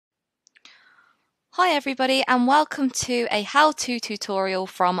Hi everybody and welcome to a how-to tutorial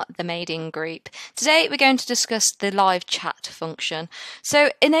from the Made-in group. Today we're going to discuss the live chat function. So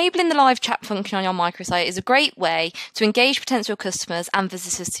enabling the live chat function on your microsite is a great way to engage potential customers and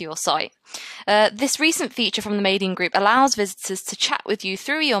visitors to your site. This recent feature from the Made-in group allows visitors to chat with you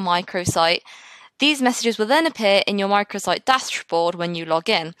through your microsite. These messages will then appear in your microsite dashboard when you log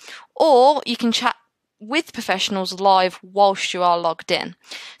in, or you can chat with professionals live whilst you are logged in.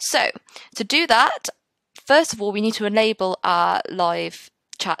 So to do that, first of all, we need to enable our live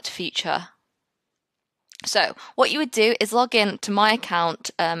chat feature. So what you would do is log in to my account,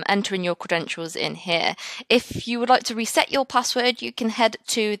 entering your credentials in here. If you would like to reset your password, you can head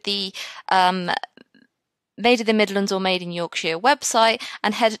to the Made in the Midlands or Made in Yorkshire website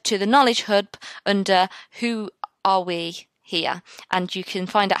and head to the Knowledge Hub under Who Are We here, and you can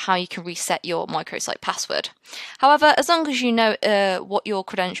find out how you can reset your microsite password. However, as long as you know what your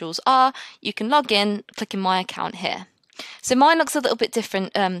credentials are, you can log in clicking my account here. So mine looks a little bit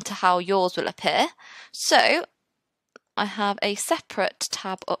different to how yours will appear. So I have a separate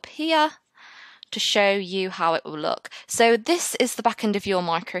tab up here to show you how it will look. So this is the back end of your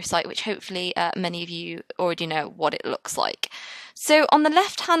microsite, which hopefully many of you already know what it looks like. So on the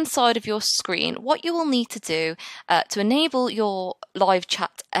left hand side of your screen, what you will need to do to enable your live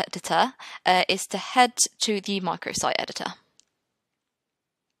chat editor is to head to the microsite editor.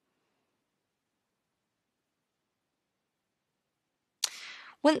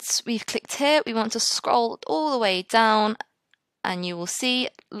 Once we've clicked here, we want to scroll all the way down and you will see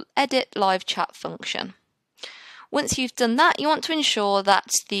Edit Live Chat function. Once you've done that, you want to ensure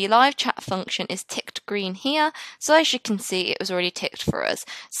that the live chat function is ticked green here. So as you can see, it was already ticked for us.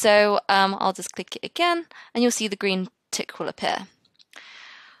 So I'll just click it again and you'll see the green tick will appear.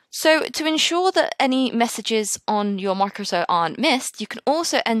 So to ensure that any messages on your microsite aren't missed, you can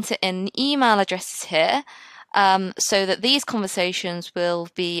also enter in email addresses here so that these conversations will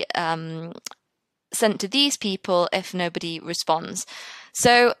be sent to these people if nobody responds.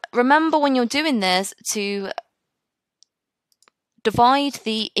 So remember when you're doing this to divide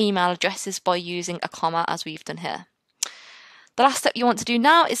the email addresses by using a comma as we've done here. The last step you want to do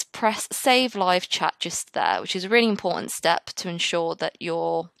now is press Save Live Chat just there, which is a really important step to ensure that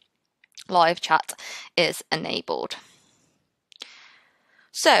your live chat is enabled.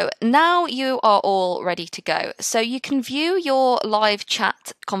 So now you are all ready to go. So you can view your live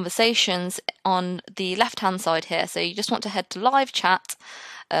chat conversations on the left hand side here. So you just want to head to live chat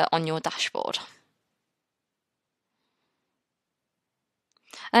on your dashboard.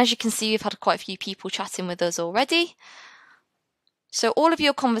 And as you can see, we've had quite a few people chatting with us already. So all of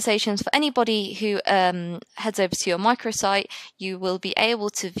your conversations, for anybody who heads over to your microsite, you will be able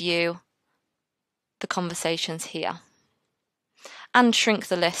to view the conversations here and shrink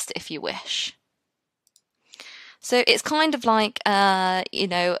the list if you wish. So it's kind of like, you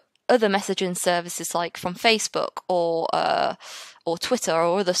know, other messaging services like from Facebook or Twitter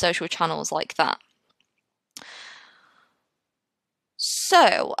or other social channels like that.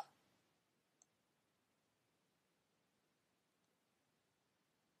 So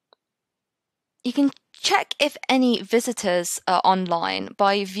you can check if any visitors are online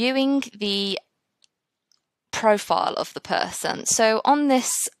by viewing the profile of the person. So on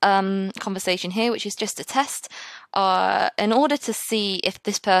this conversation here, which is just a test, in order to see if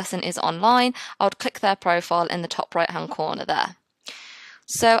this person is online, I would click their profile in the top right hand corner there.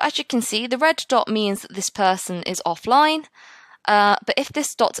 So as you can see, the red dot means that this person is offline, but if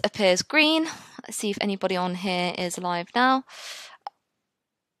this dot appears green, let's see if anybody on here is live now,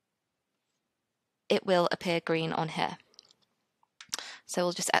 it will appear green on here. So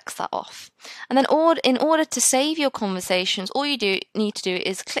we'll just X that off. And then in order to save your conversations, all you need to do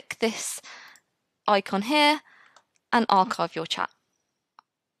is click this icon here and archive your chat.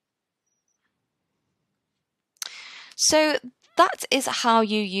 So that is how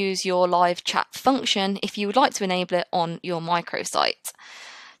you use your live chat function if you would like to enable it on your microsite.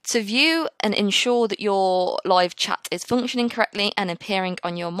 To view and ensure that your live chat is functioning correctly and appearing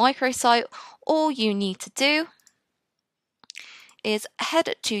on your microsite, all you need to do is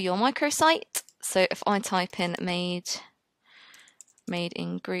head to your microsite. So if I type in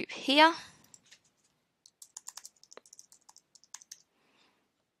Made-in group here,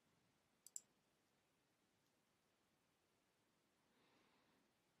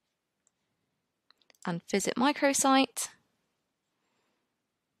 and visit microsite,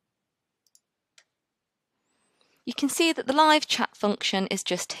 you can see that the live chat function is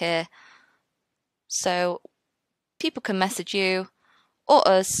just here. So people can message you or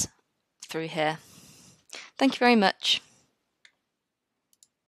us through here. Thank you very much.